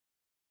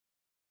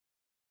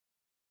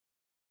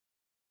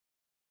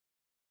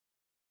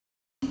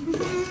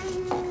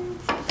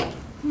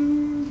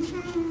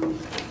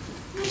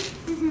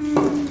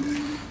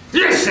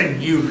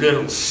Listen, you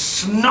little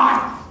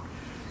snot!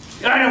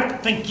 I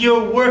don't think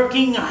you're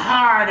working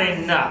hard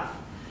enough.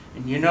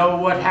 And you know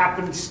what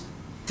happens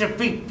to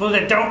people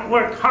that don't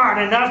work hard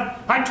enough?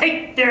 I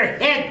take their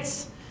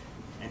heads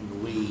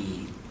and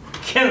we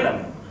kill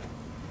them.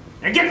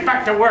 Now get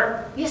back to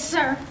work. Yes,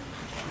 sir.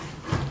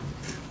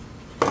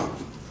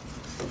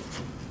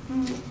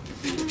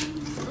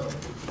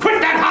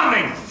 Quit that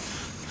humming!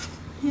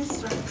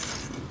 Yes, sir.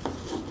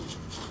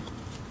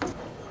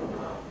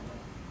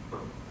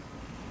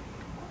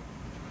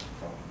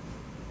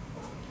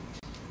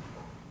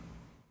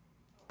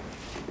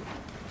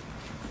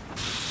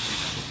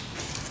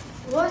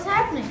 What's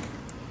happening?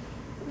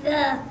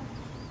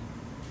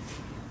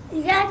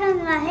 You gotta come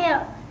to my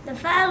help. The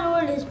Fire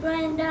Lord is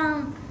burning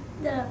down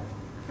the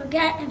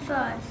Forgotten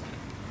Forest.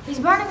 He's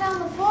burning down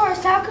the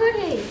forest. How could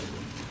he?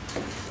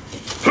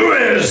 Who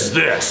is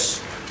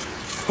this?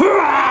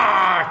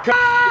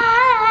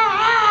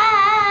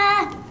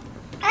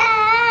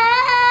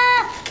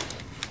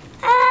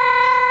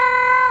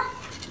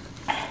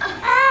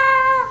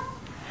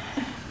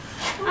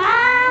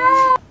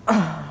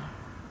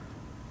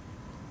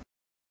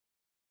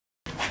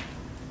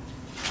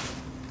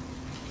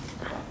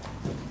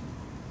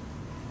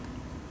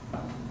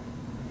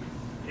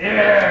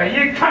 Yeah,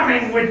 you're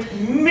coming with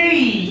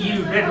me, you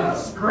little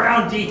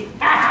scroungy.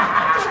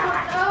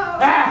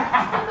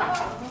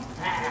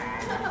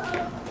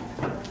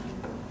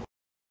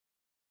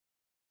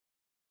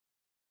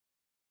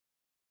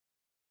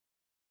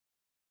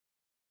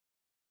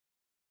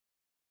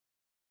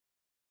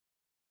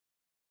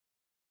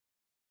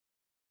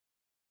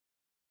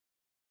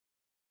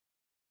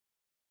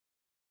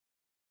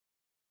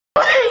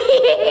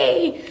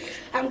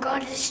 I'm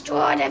going to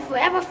destroy the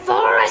forever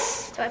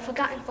forest, the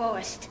Forgotten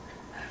Forest.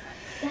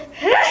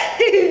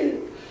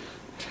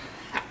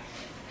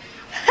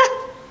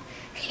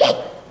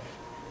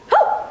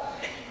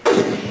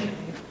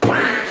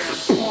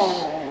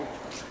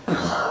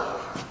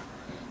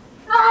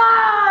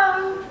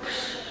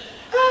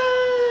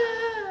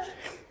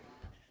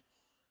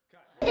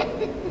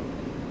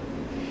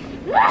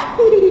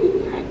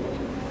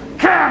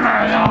 Come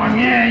along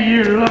here,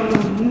 you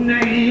little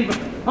knave!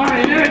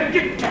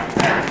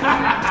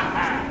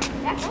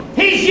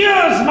 He's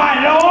yours,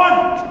 my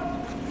lord!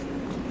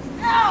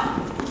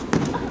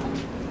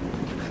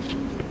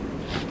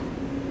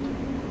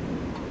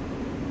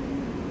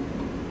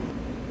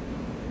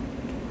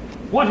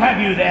 What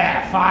have you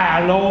there,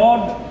 Fire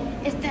Lord?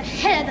 It's the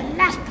head of the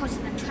last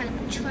person that tried to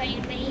betray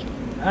me.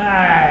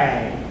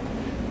 Aye.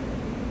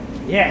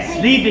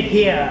 Yes, leave it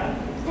here.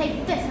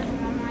 Take this as a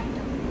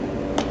reminder.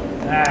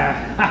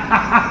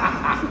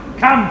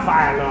 Come,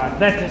 Fire Lord,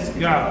 let us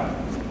go.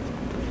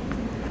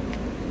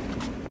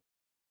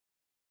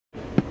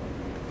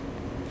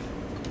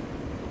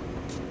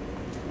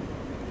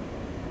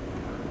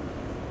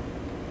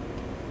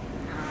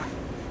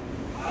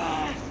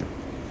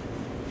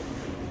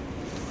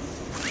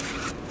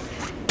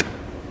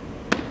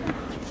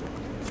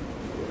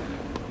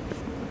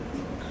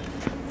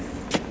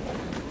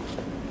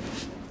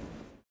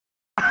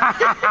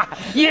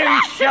 You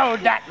showed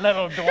that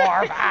little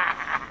dwarf.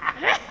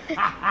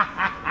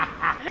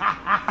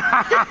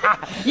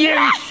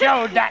 You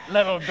showed that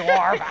little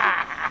dwarf.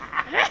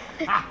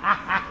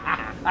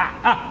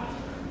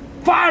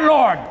 Fire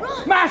Lord!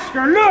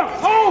 Master, look!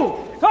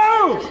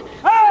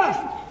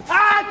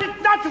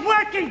 It's not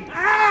working!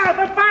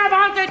 The fire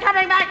monster is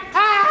coming back!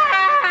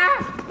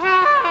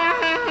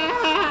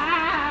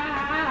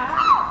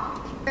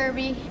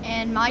 Kirby,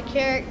 and my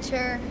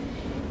character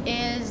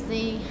is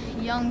the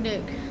young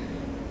Duke,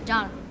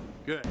 Jonathan.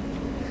 Good.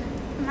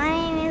 My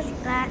name is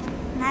Black.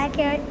 My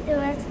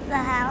character is the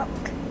Hulk.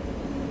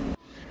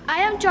 I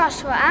am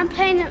Joshua. I'm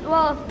playing the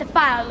role of the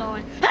Fire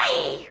Lord.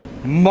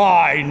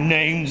 My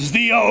name's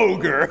the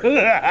Ogre.